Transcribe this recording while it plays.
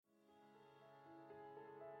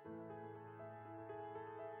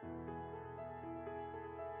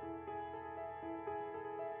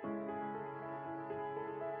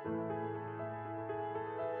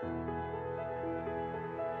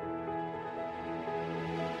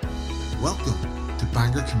Welcome to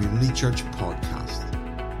Bangor Community Church Podcast.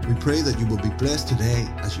 We pray that you will be blessed today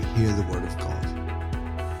as you hear the Word of God.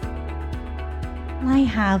 I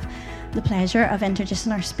have the pleasure of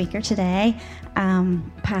introducing our speaker today,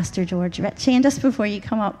 Pastor George Ritchie. And just before you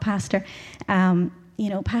come up, Pastor,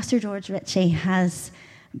 Pastor George Ritchie has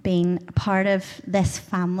been a part of this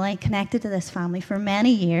family, connected to this family for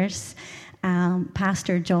many years.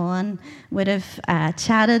 Pastor John would have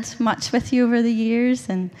chatted much with you over the years,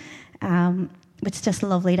 and it's just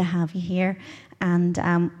lovely to have you here.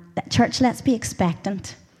 And church, let's be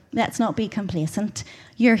expectant. Let's not be complacent.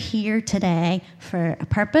 You're here today for a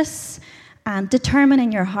purpose, and determine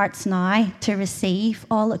in your hearts now to receive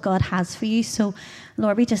all that God has for you. So,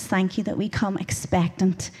 Lord, we just thank you that we come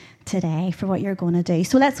expectant today for what you're going to do.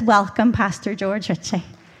 So let's welcome Pastor George Ritchie.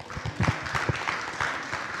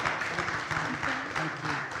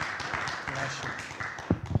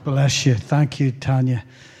 Bless you. Thank you, Tanya.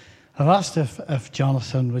 I've asked if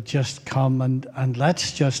Jonathan would just come and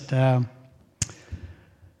let's just...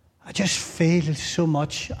 I just feel so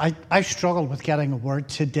much. I struggled with getting a word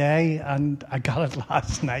today, and I got it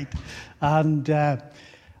last night. And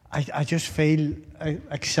I just feel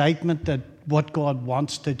excitement that what God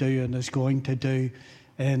wants to do and is going to do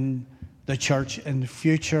in the church in the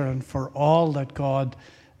future, and for all that God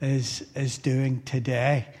is doing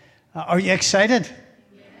today. Are you excited?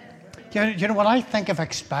 Yes. You know, when I think of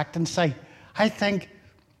expectancy, I think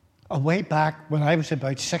way back when I was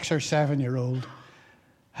about 6 or 7 years old,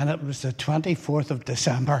 and it was the 24th of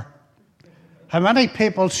December. How many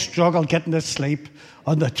people struggle getting to sleep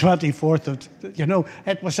on the 24th of,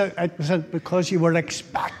 it was because you were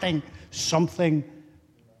expecting something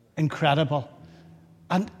incredible.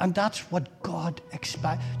 And that's what God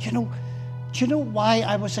expects. Do you know why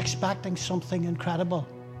I was expecting something incredible?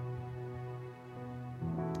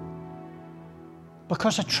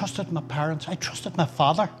 Because I trusted my parents. I trusted my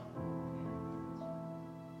father.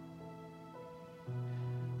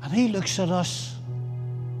 And he looks at us.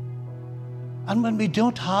 And when we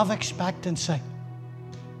don't have expectancy,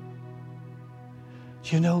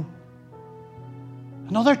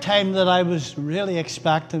 another time that I was really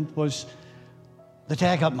expectant was the day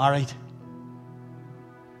I got married.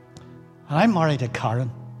 And I married a Karen.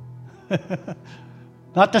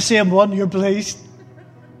 Not the same one, you're pleased.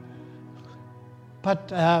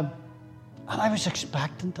 But, and I was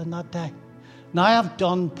expectant on that day. Now I've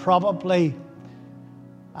done probably,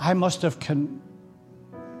 I must have, I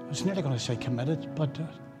was nearly going to say committed, but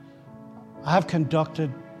I have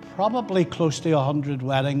conducted probably close to 100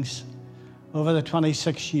 weddings over the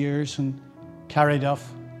 26 years and carried off.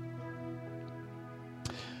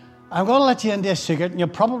 I'm going to let you into a secret, and you'll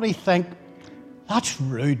probably think, that's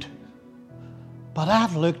rude. But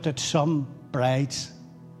I've looked at some brides,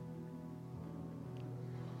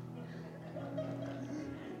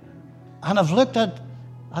 and I've looked at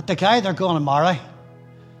the guy they're going to marry.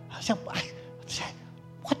 I said,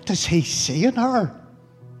 what does he see in her?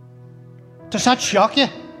 Does that shock you?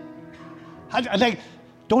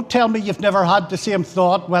 Don't tell me you've never had the same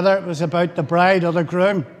thought, whether it was about the bride or the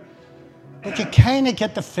groom. But you kind of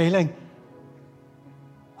get the feeling.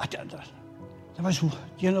 There was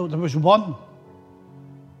one.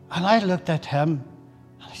 And I looked at him,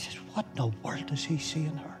 and I said, what in the world does he see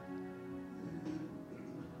in her?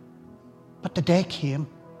 But the day came,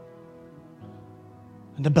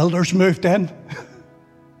 and the builders moved in.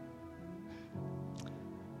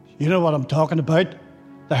 You know what I'm talking about?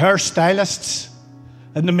 The hairstylists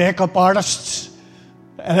and the makeup artists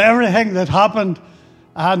and everything that happened.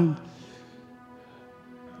 And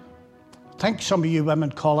I think some of you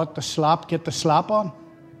women call it the slap, get the slap on.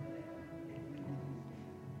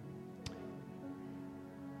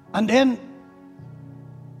 And then,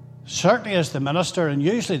 certainly as the minister and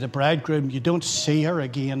usually the bridegroom, you don't see her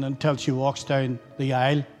again until she walks down the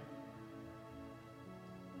aisle.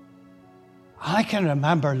 I can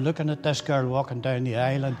remember looking at this girl walking down the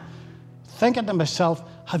aisle and thinking to myself,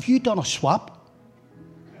 have you done a swap?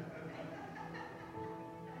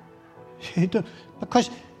 Because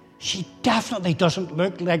she definitely doesn't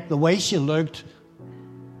look like the way she looked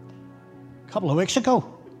a couple of weeks ago.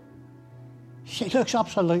 She looks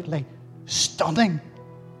absolutely stunning.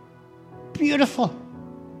 Beautiful.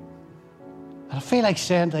 And I feel like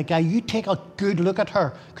saying to the guy, you take a good look at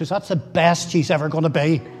her, because that's the best she's ever going to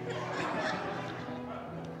be.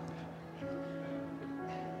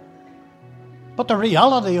 But the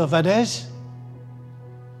reality of it is,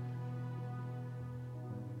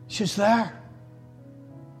 she's there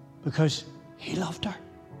because he loved her.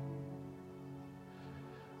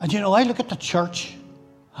 And I look at the church,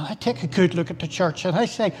 and I take a good look at the church, and I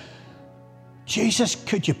say, Jesus,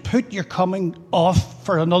 could you put your coming off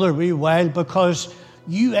for another wee while, because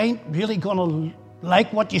you ain't really going to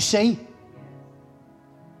like what you see?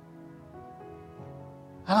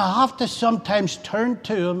 And I have to sometimes turn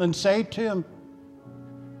to him and say to him,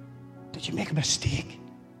 did you make a mistake?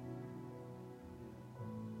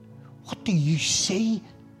 What do you see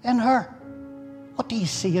in her? What do you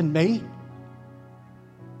see in me?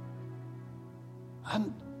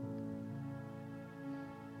 And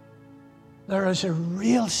there is a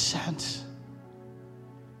real sense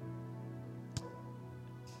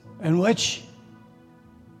in which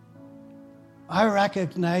I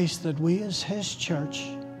recognize that we as his church,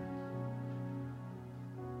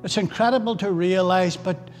 it's incredible to realize,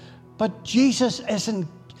 but Jesus isn't,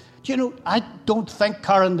 I don't think,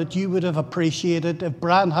 Karen, that you would have appreciated if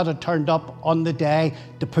Brian had turned up on the day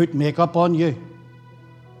to put makeup on you.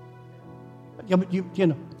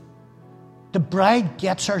 The bride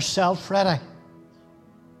gets herself ready.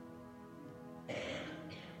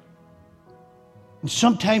 And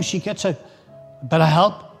sometimes she gets a bit of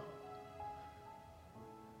help.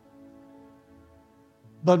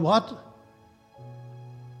 But what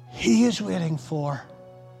he is waiting for,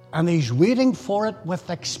 and he's waiting for it with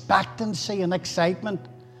expectancy and excitement,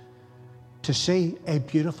 to see a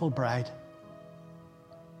beautiful bride.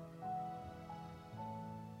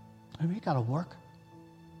 And we got to work.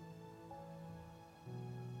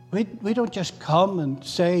 We don't just come and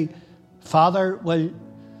say, Father, will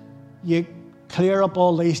you clear up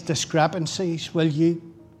all these discrepancies? Will you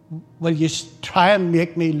try and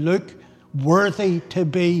make me look worthy to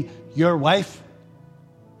be your wife?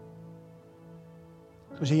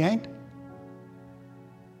 Because he ain't.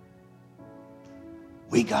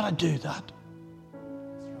 We got to do that.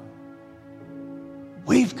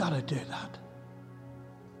 We've got to do that.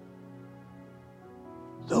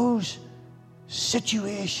 Those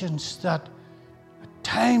situations that at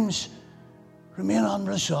times remain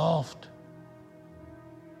unresolved.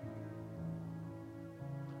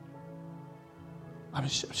 I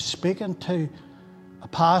was speaking to a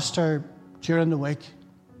pastor during the week,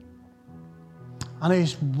 and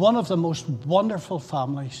he's one of the most wonderful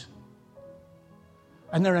families,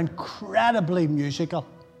 and they're incredibly musical.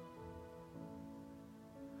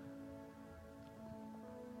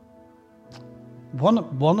 One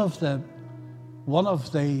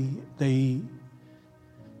of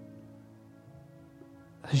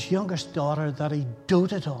his youngest daughter that he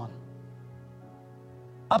doted on,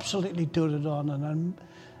 absolutely doted on, and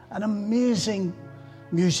an amazing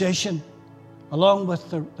musician, along with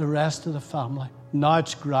the rest of the family. Now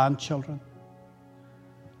it's grandchildren.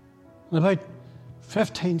 And about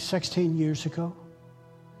 15, 16 years ago,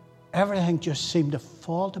 everything just seemed to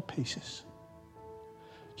fall to pieces.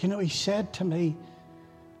 He said to me,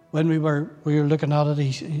 when we were looking at it,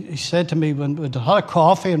 he said to me, when we had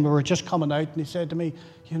coffee and we were just coming out, and he said to me,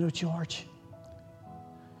 George,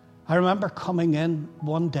 I remember coming in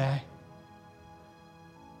one day,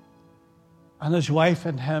 and his wife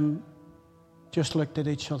and him just looked at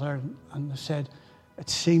each other and they said, it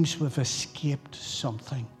seems we've escaped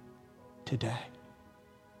something today.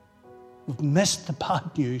 We've missed the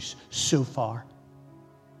bad news so far.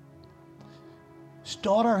 His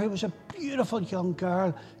daughter, who was a beautiful young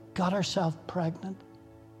girl, got herself pregnant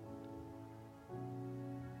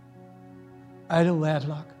out of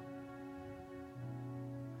wedlock.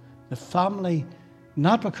 The family,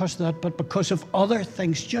 not because of that, but because of other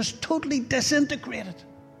things, just totally disintegrated.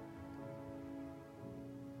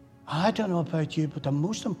 I don't know about you, but the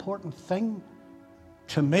most important thing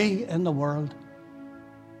to me in the world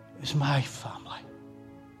is my family.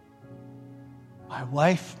 My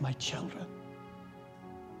wife, my children.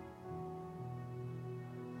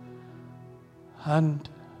 And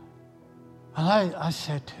I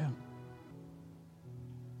said to him,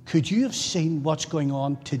 could you have seen what's going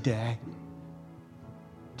on today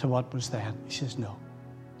to what was then? He says, no.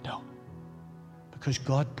 Because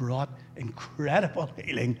God brought incredible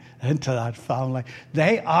healing into that family.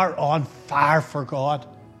 They are on fire for God.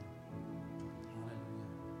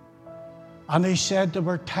 And he said there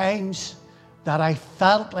were times that I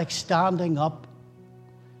felt like standing up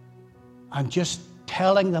and just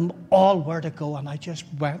telling them all where to go. And I just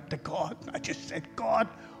went to God. And I just said, God,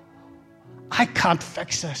 I can't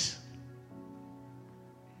fix this.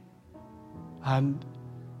 And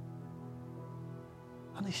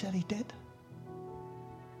he said he did.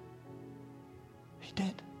 He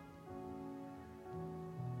did.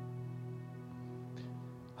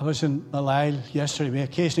 I was in Malile yesterday. We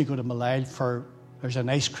occasionally go to Malile there's an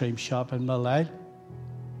ice cream shop in Malile.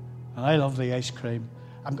 And I love the ice cream.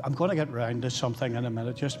 I'm going to get round to something in a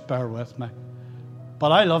minute. Just bear with me.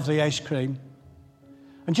 But I love the ice cream.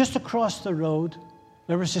 And just across the road,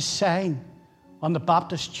 there was a sign on the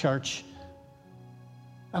Baptist church,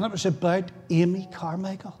 and it was about Amy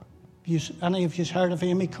Carmichael. Any of you heard of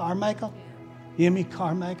Amy Carmichael? Amy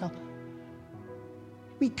Carmichael.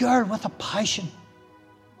 Wee girl with a passion.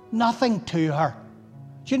 Nothing to her.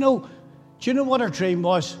 Do you know what her dream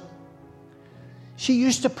was? She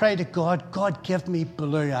used to pray to God, God, give me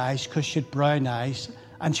blue eyes, because she had brown eyes,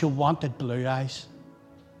 and she wanted blue eyes.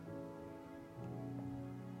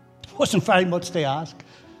 It wasn't very much to ask,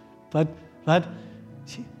 but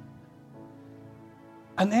she...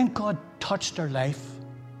 And then God touched her life.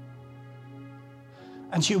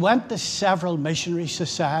 And she went to several missionary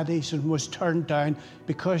societies and was turned down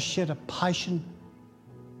because she had a passion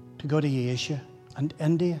to go to Asia and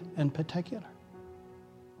India in particular.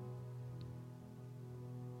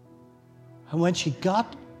 And when she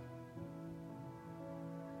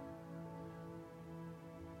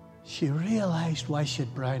realized why she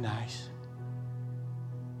had brown eyes.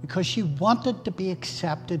 Because she wanted to be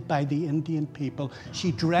accepted by the Indian people.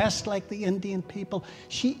 She dressed like the Indian people.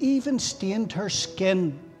 She even stained her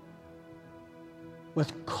skin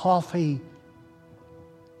with coffee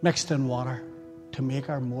mixed in water to make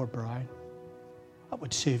her more brown. That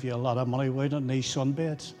would save you a lot of money, wouldn't it, these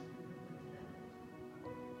sunbeds?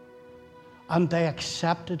 And they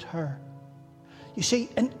accepted her. You see,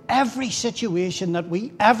 in every situation that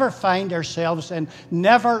we ever find ourselves in,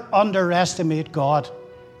 never underestimate God.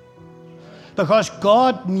 Because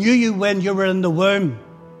God knew you when you were in the womb.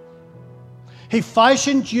 He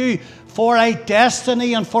fashioned you for a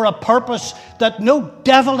destiny and for a purpose that no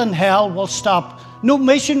devil in hell will stop. No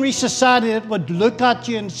missionary society that would look at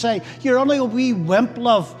you and say, you're only a wee wimp,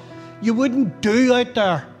 love. You wouldn't do out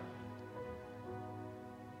there.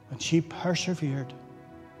 And she persevered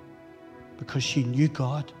because she knew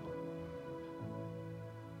God.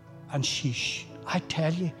 And I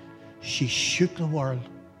tell you, she shook the world.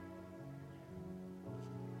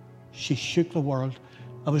 She shook the world.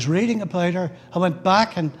 I was reading about her. I went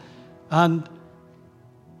back and I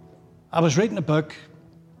was reading a book.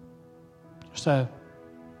 And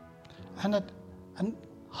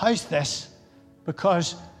how's this?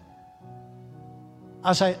 Because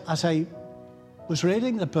as I was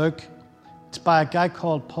reading the book, it's by a guy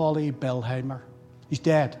called Paul E. Billheimer. He's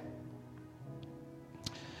dead.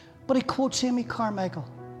 But he quotes Amy Carmichael.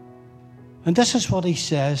 And this is what he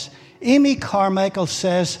says. Amy Carmichael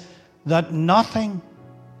says that nothing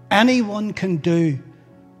anyone can do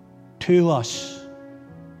to us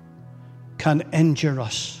can injure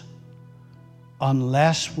us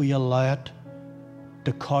unless we allow it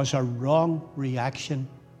to cause a wrong reaction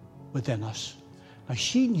within us. Now,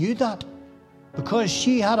 she knew that because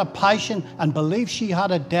she had a passion and believed she had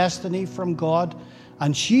a destiny from God,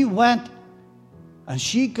 and she went and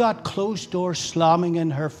she got closed doors slamming in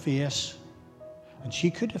her face, and she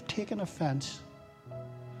could have taken offense.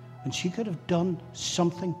 And she could have done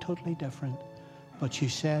something totally different. But she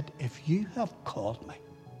said, if you have called me,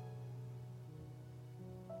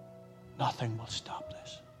 nothing will stop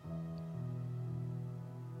this.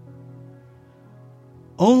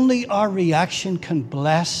 Only our reaction can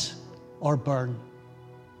bless or burn.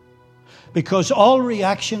 Because all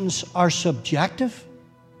reactions are subjective.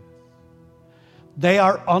 They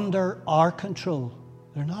are under our control.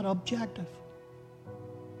 They're not objective.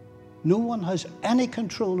 No one has any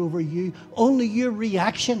control over you, only your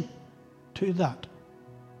reaction to that.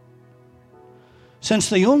 Since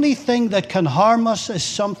the only thing that can harm us is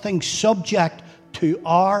something subject to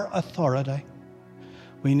our authority,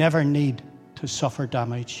 we never need to suffer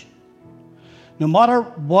damage. No matter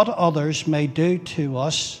what others may do to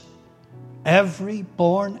us, every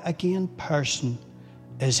born-again person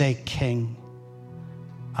is a king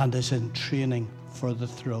and is in training for the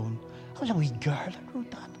throne. I was a wee girl that wrote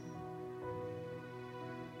that.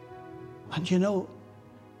 And you know,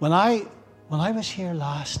 when I was here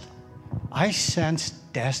last, I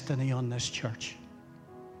sensed destiny on this church.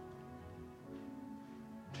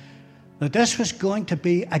 That this was going to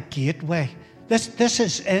be a gateway. This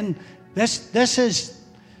is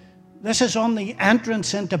on the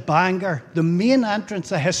entrance into Bangor, the main entrance,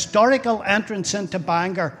 the historical entrance into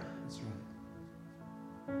Bangor. That's right.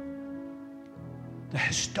 The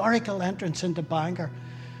historical entrance into Bangor.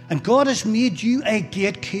 And God has made you a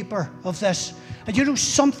gatekeeper of this. And you know,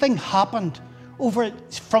 something happened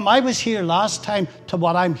from I was here last time to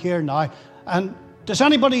what I'm here now. And does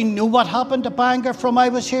anybody know what happened to Bangor from I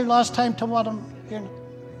was here last time to what I'm here now?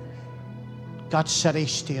 Got city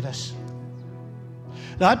status.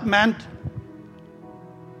 That meant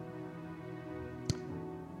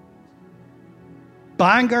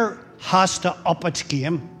Bangor has to up its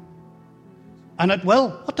game. And it will.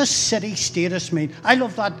 What does city status mean? I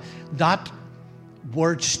love that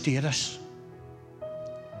word status.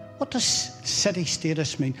 What does city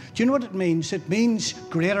status mean? Do you know what it means? It means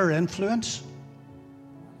greater influence.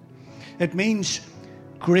 It means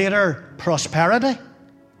greater prosperity.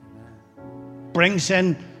 Brings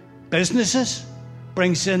in businesses.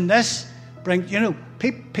 Brings in this.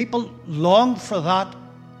 People long for that.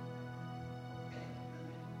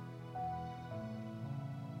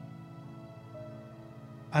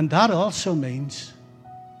 And that also means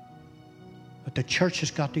that the church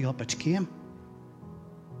has got to up its game.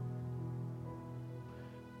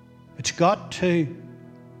 It's got to,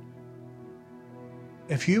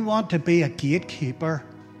 if you want to be a gatekeeper,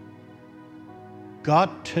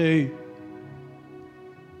 got to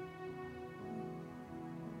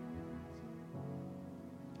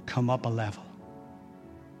come up a level.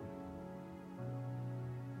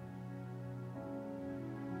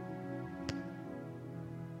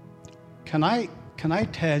 Can I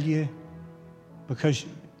tell you, because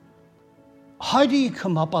how do you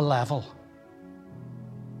come up a level?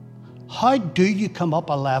 How do you come up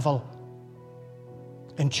a level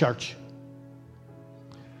in church?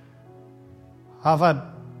 Have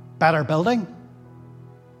a better building?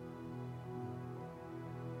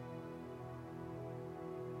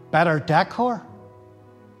 Better decor?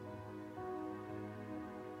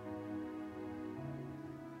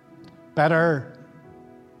 Better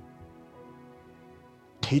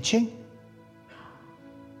teaching?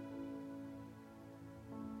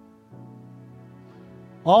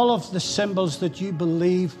 All of the symbols that you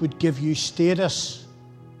believe would give you status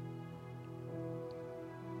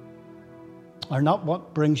are not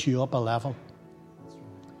what brings you up a level.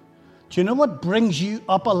 Do you know what brings you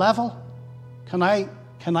up a level? Can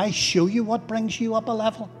I show you what brings you up a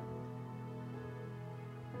level?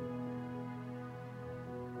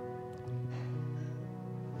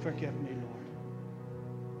 Forgive me, Lord.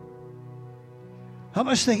 That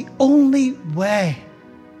was the only way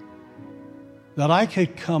that I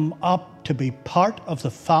could come up to be part of the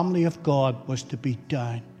family of God, was to be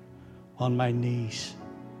down on my knees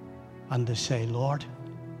and to say, Lord,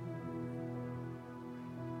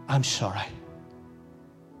 I'm sorry.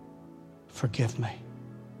 Forgive me.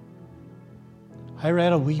 I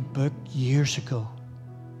read a wee book years ago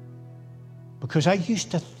because I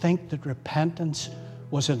used to think that repentance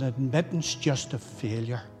was an admittance just of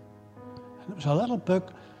failure. And it was a little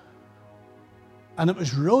book, and it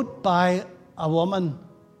was wrote by a woman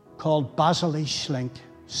called Basilea Slink,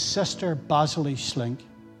 Sister Basilea Slink,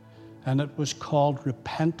 and it was called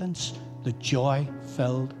Repentance, the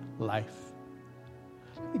Joy-Filled Life.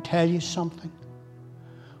 Let me tell you something.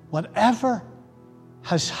 Whatever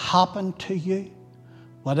has happened to you,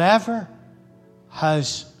 whatever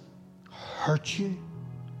has hurt you,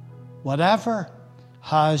 whatever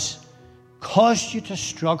has caused you to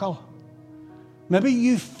struggle, maybe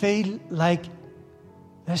you feel like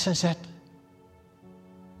this is it.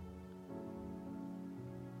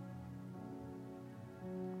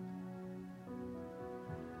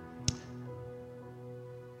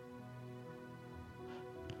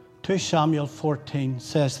 Samuel 14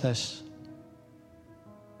 says this: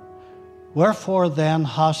 Wherefore then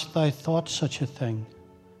hast thou thought such a thing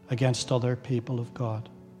against other people of God?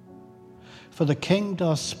 For the king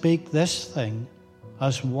doth speak this thing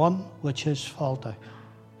as one which is faulty,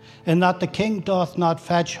 in that the king doth not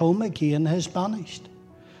fetch home again his banished.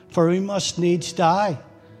 For we must needs die,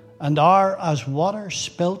 and are as water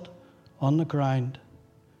spilt on the ground,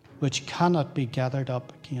 which cannot be gathered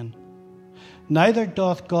up again. Neither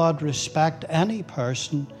doth God respect any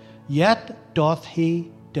person, yet doth he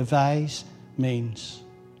devise means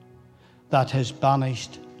that his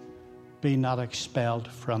banished be not expelled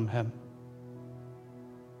from him.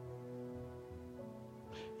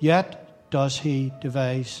 Yet does he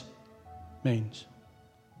devise means.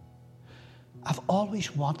 I've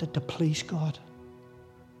always wanted to please God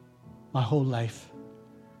my whole life.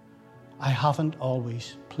 I haven't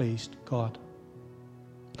always pleased God.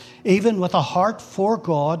 Even with a heart for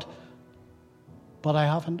God, but I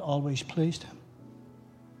haven't always pleased him.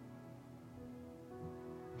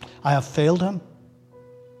 I have failed him,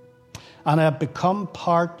 and I have become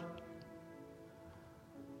part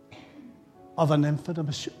of an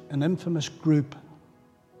infamous group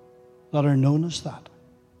that are known as that.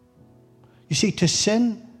 You see, to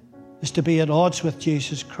sin is to be at odds with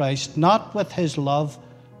Jesus Christ, not with his love,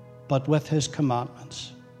 but with his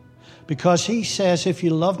commandments. Because he says, if you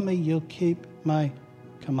love me, you'll keep my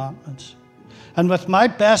commandments. And with my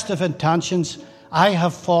best of intentions, I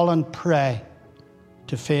have fallen prey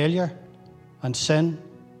to failure and sin.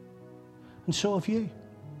 And so have you.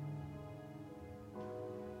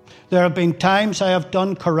 There have been times I have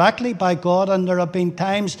done correctly by God, and there have been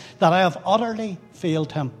times that I have utterly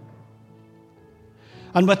failed him.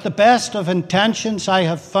 And with the best of intentions, I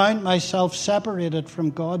have found myself separated from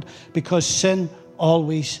God, because sin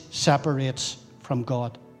always separates from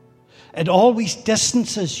God. It always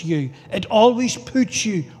distances you. It always puts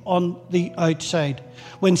you on the outside.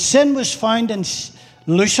 When sin was found in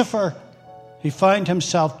Lucifer, he found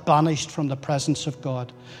himself banished from the presence of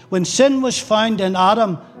God. When sin was found in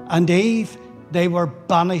Adam and Eve, they were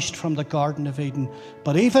banished from the Garden of Eden.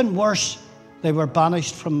 But even worse, they were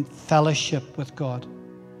banished from fellowship with God.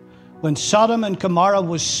 When Sodom and Gomorrah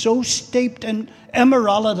was so steeped in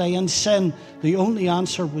immorality and sin, the only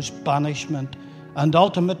answer was banishment and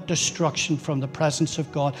ultimate destruction from the presence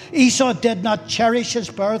of God. Esau did not cherish his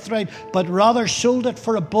birthright, but rather sold it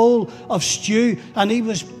for a bowl of stew, and he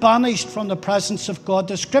was banished from the presence of God.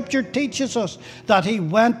 The scripture teaches us that he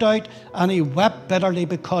went out and he wept bitterly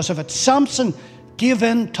because of it. Samson gave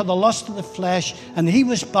in to the lust of the flesh, and he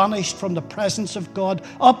was banished from the presence of God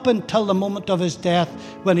up until the moment of his death,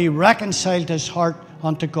 when he reconciled his heart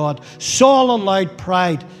unto God. Saul allowed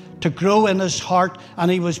pride to grow in his heart,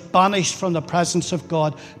 and he was banished from the presence of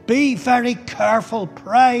God. Be very careful.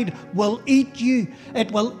 Pride will eat you.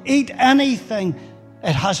 It will eat anything.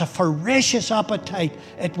 It has a voracious appetite.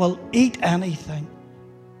 It will eat anything.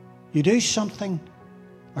 You do something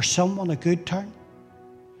or someone a good turn,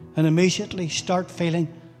 and immediately start feeling,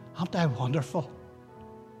 aren't I wonderful?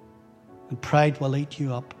 And pride will eat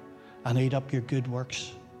you up and eat up your good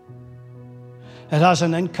works. It has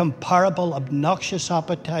an incomparable, obnoxious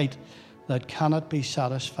appetite that cannot be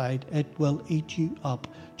satisfied. It will eat you up.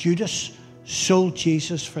 Judas sold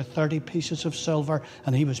Jesus for 30 pieces of silver,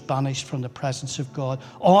 and he was banished from the presence of God.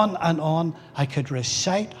 On and on, I could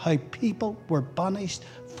recite how people were banished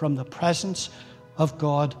from the presence of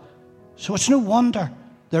God. So it's no wonder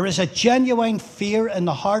there is a genuine fear in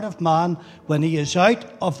the heart of man when he is out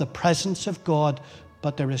of the presence of God.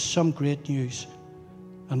 But there is some great news.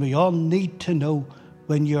 And we all need to know,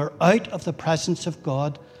 when you're out of the presence of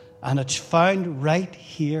God, and it's found right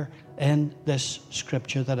here in this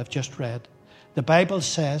scripture that I've just read. The Bible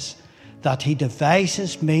says that he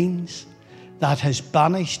devises means that his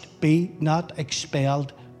banished be not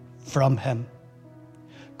expelled from him.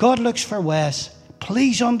 God looks for ways.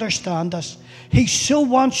 Please understand this. He so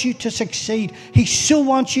wants you to succeed. He so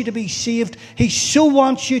wants you to be saved. He so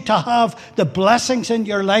wants you to have the blessings in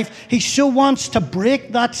your life. He so wants to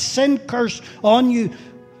break that sin curse on you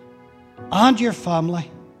and your family,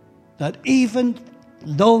 that even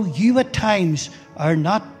though you at times are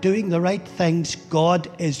not doing the right things, God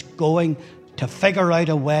is going to figure out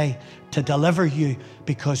a way to deliver you,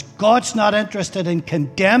 because God's not interested in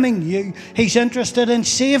condemning you. He's interested in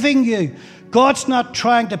saving you. God's not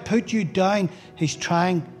trying to put you down. He's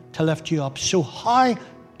trying to lift you up. So how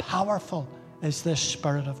powerful is this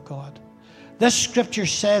Spirit of God? This scripture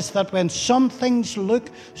says that when some things look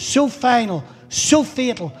so final, so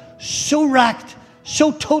fatal, so wrecked,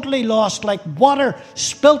 so totally lost, like water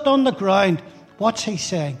spilt on the ground, what's he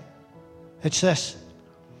saying? It's this: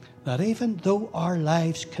 that even though our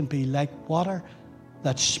lives can be like water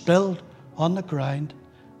that's spilled on the ground,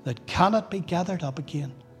 that cannot be gathered up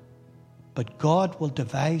again, but God will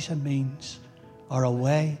devise a means or a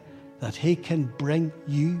way that he can bring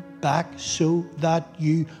you back so that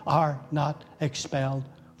you are not expelled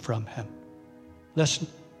from him. Listen,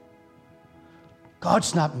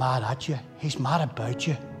 God's not mad at you. He's mad about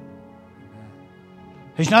you.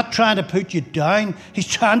 He's not trying to put you down. He's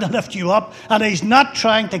trying to lift you up. And he's not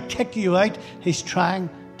trying to kick you out. He's trying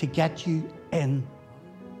to get you in.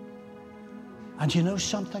 And you know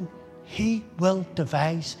something? He will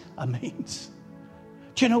devise a means.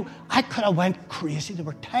 Do you know, I could have went crazy. There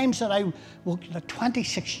were times that I,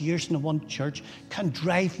 26 years in the one church can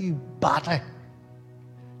drive you batty.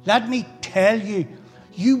 Let me tell you,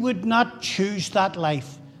 you would not choose that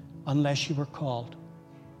life unless you were called.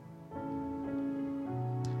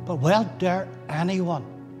 But well, dare anyone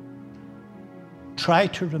try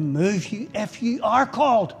to remove you if you are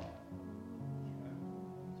called.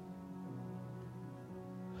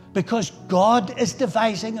 Because God is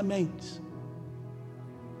devising a means.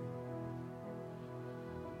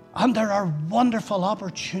 And there are wonderful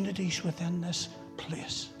opportunities within this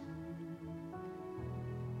place.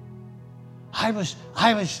 I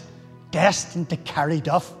was destined to carry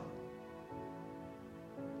Duff.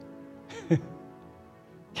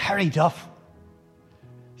 Carry Duff.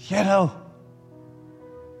 You know,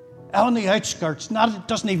 on the outskirts, it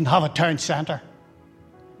doesn't even have a town centre.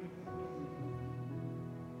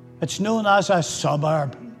 It's known as a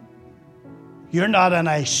suburb. You're not in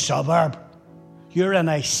a suburb. You're in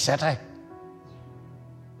a city.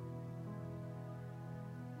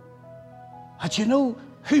 And you know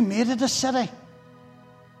who made it a city?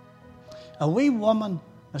 A wee woman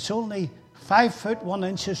that's only 5 foot 1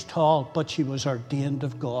 inches tall, but she was ordained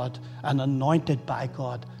of God and anointed by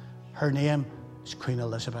God. Her name is Queen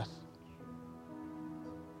Elizabeth.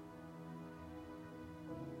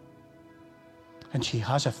 And she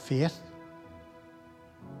has a faith.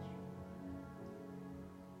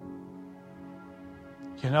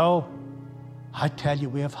 You know, I tell you,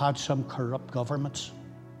 we have had some corrupt governments,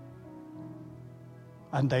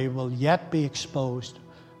 and they will yet be exposed.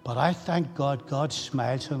 But I thank God, God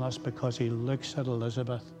smiles on us because he looks at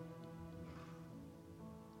Elizabeth.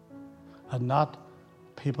 And not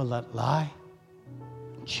people that lie,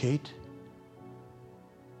 cheat,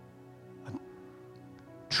 and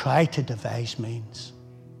try to devise means.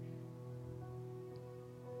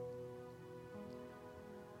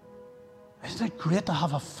 Isn't it great to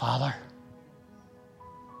have a Father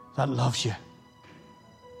that loves you?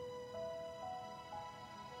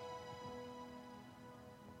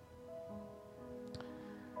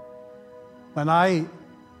 When I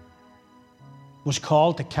was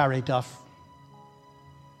called to Carryduff,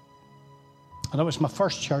 and it was my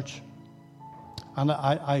first church, and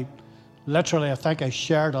I literally, I think I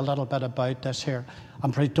shared a little bit about this here.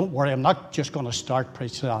 Don't worry, I'm not just going to start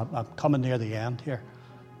preaching. I'm coming near the end here,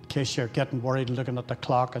 in case you're getting worried looking at the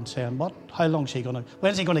clock and saying, when's he going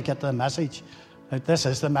to get to the message? This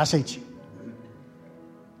is the message.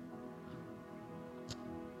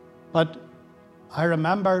 But I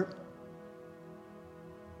remember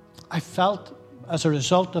I felt, as a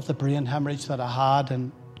result of the brain hemorrhage that I had, and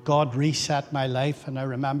God reset my life, and I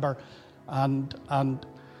remember, and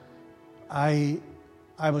I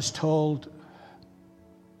was told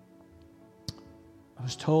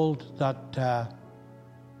that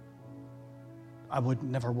I would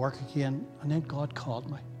never work again, and then God called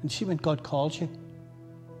me. And see, when God calls you,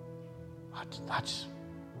 that's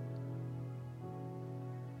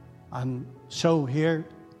and so here,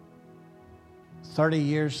 30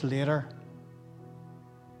 years later,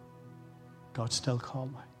 God still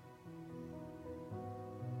called me.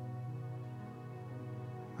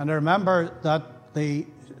 And I remember that the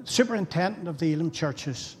superintendent of the Elim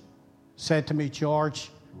churches said to me, George,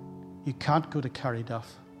 you can't go to Carryduff.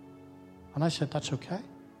 And I said, that's okay.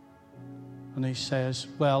 And he says,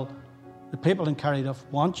 well, the people in Carryduff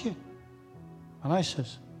want you. And I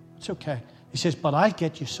says, it's okay. He says, but I'll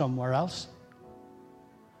get you somewhere else.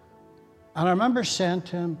 And I remember saying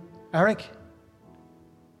to him, Eric,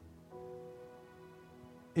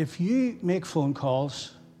 if you make phone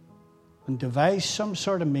calls and devise some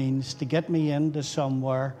sort of means to get me into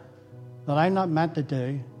somewhere that I'm not meant to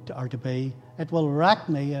do or to be, it will wreck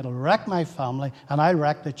me, it'll wreck my family, and I'll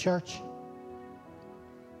wreck the church.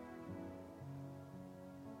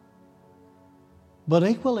 But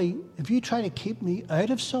equally, if you try to keep me out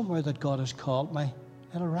of somewhere that God has called me,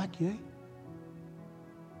 it'll wreck you.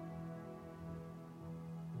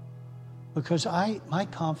 Because my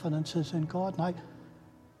confidence is in God. And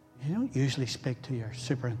you don't usually speak to your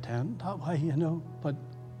superintendent that way, you know. But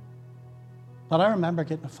I remember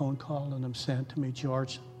getting a phone call and them saying to me,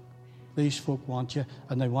 George, these folk want you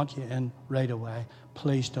and they want you in right away.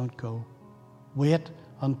 Please don't go. Wait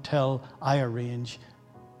until I arrange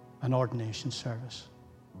an ordination service.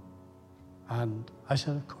 And I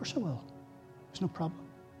said, of course I will. There's no problem.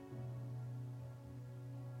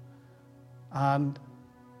 And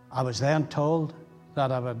I was then told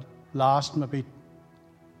that I would last maybe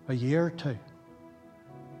a year or two.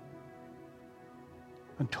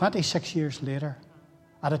 And 26 years later,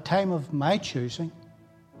 at a time of my choosing,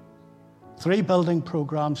 3 building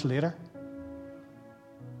programs later,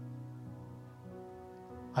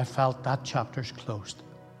 I felt that chapter's closed.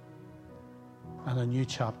 And a new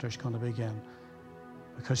chapter's going to begin.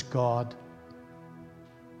 Because God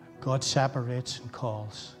separates and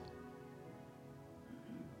calls.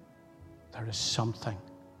 There is something.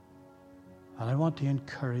 And I want to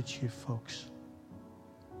encourage you folks.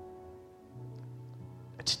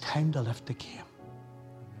 It's time to lift the game.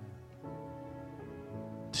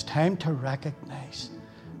 It's time to recognize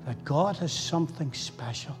that God has something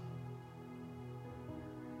special.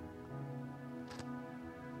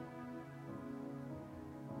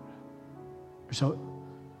 So,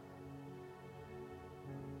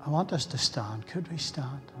 I want us to stand. Could we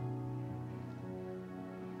stand?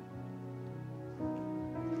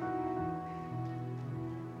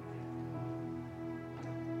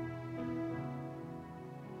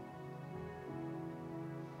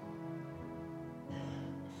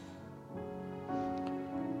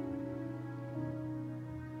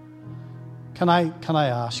 Can I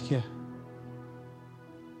ask you,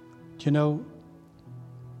 do you know,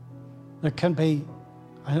 there can be,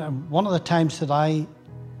 one of the times that I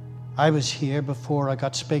was here before, I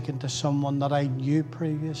got speaking to someone that I knew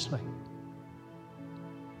previously.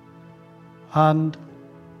 And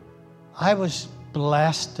I was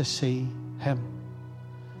blessed to see him,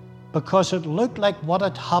 because it looked like what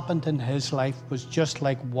had happened in his life was just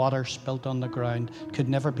like water spilt on the ground, could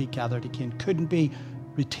never be gathered again, couldn't be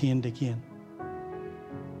retained again.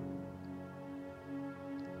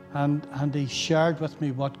 And he shared with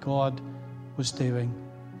me what God was doing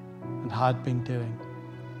and had been doing.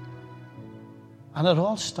 And it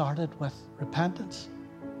all started with repentance.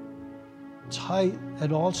 It's how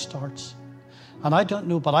it all starts. And I don't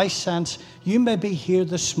know, but I sense you may be here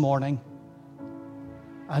this morning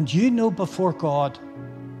and you know before God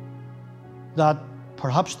that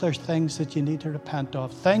perhaps there's things that you need to repent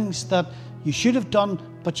of, things that you should have done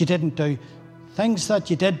but you didn't do, things that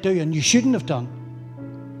you did do and you shouldn't have done.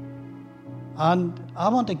 And I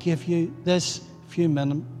want to give you this few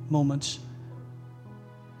moments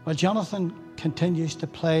while Jonathan continues to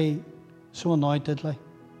play so anointedly.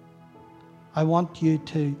 I want you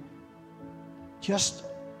to just,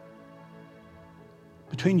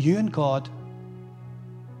 between you and God,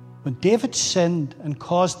 when David sinned and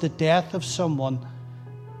caused the death of someone,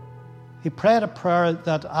 he prayed a prayer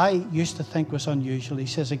that I used to think was unusual. He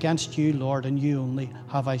says, "Against you, Lord, and you only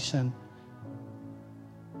have I sinned."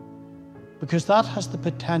 Because that has the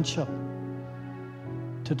potential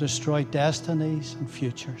to destroy destinies and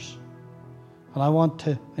futures. And I want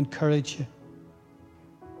to encourage you,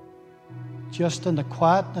 just in the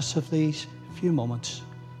quietness of these few moments.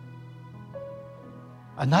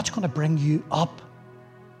 And that's going to bring you up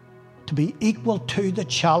to be equal to the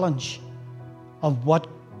challenge of what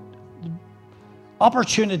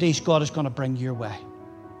opportunities God is going to bring your way.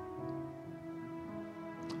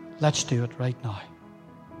 Let's do it right now.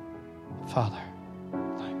 Father,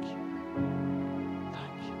 thank you.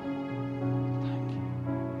 Thank you. Thank you.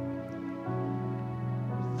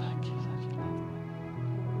 Thank you that you love me.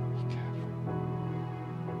 You care for me.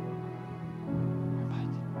 You're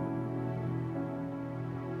mighty.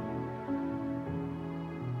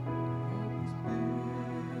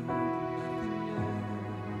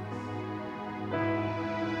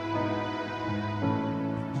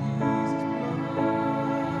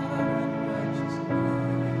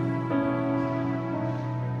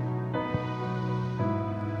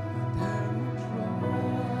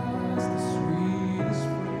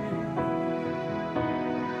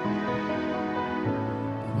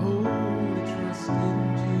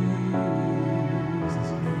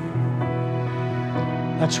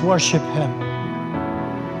 Let's worship Him.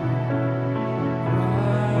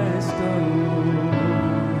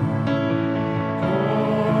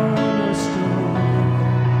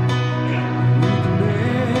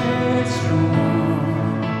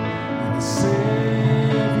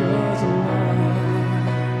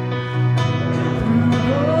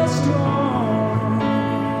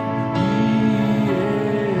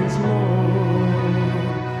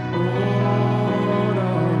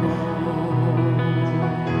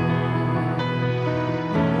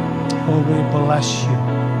 Oh, we bless you.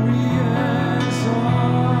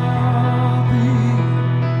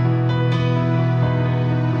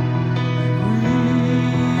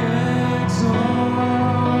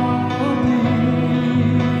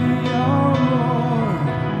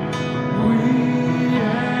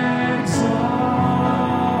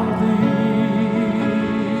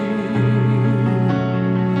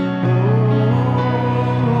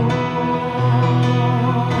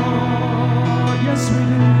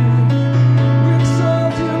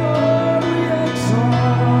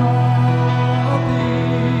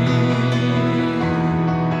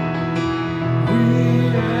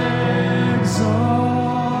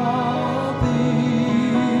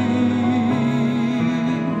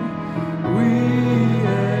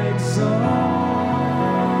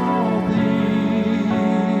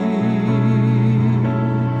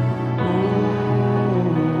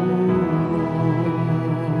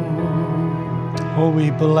 Oh,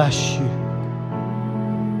 we bless you.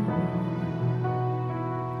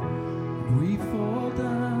 We fall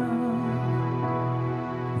down,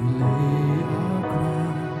 we lay our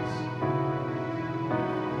crowns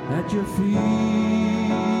at your feet,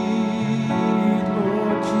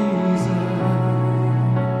 Lord Jesus.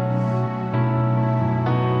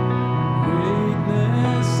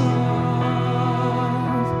 Greatness of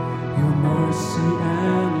your mercy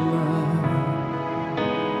and love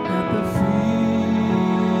at the feet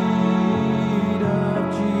of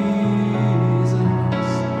Jesus.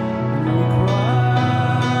 We cry,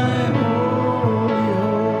 holy,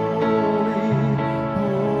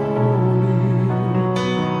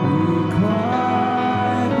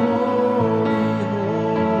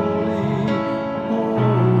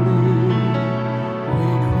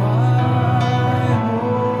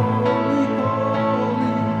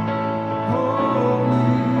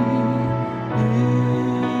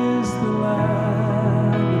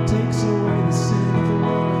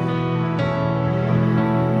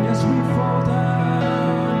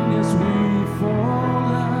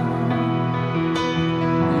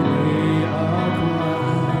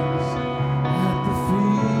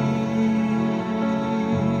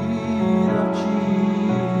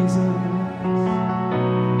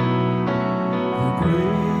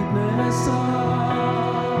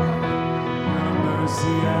 mercy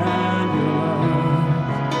and your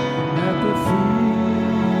love at the feet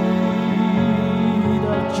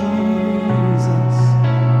of Jesus.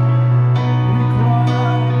 We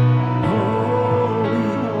cry, holy,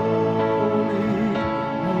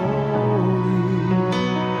 holy, holy.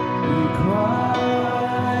 We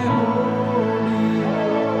cry, holy,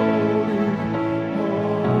 holy,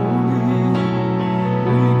 holy.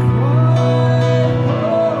 We cry,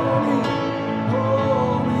 holy,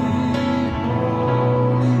 holy,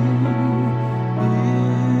 holy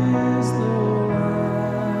is the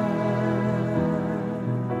Lamb.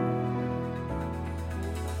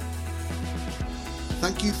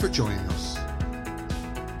 Thank you for joining us.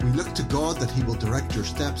 We look to God that He will direct your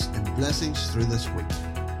steps in blessings through this week.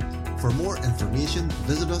 For more information,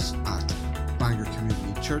 visit us at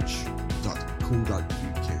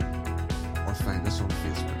bangorcommunitychurch.co.uk or find us on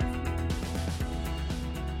Facebook.